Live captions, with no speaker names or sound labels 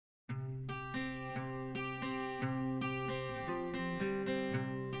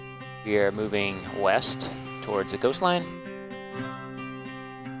We are moving west towards the coastline.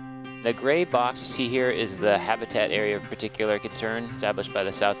 The gray box you see here is the habitat area of particular concern established by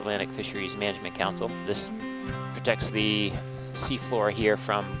the South Atlantic Fisheries Management Council. This protects the seafloor here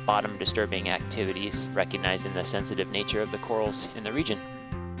from bottom disturbing activities, recognizing the sensitive nature of the corals in the region.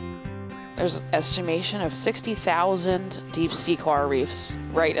 There's an estimation of 60,000 deep sea coral reefs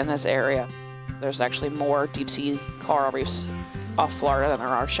right in this area. There's actually more deep sea coral reefs off Florida than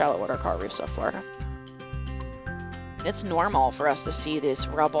there are shallow water coral reefs off Florida. It's normal for us to see this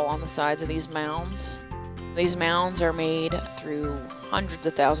rubble on the sides of these mounds. These mounds are made through hundreds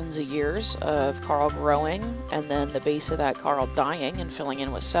of thousands of years of coral growing and then the base of that coral dying and filling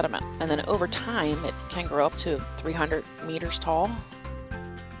in with sediment. And then over time, it can grow up to 300 meters tall.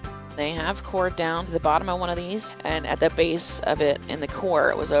 They have cored down to the bottom of one of these, and at the base of it in the core,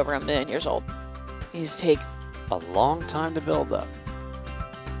 it was over 1 million years old. These take a long time to build up.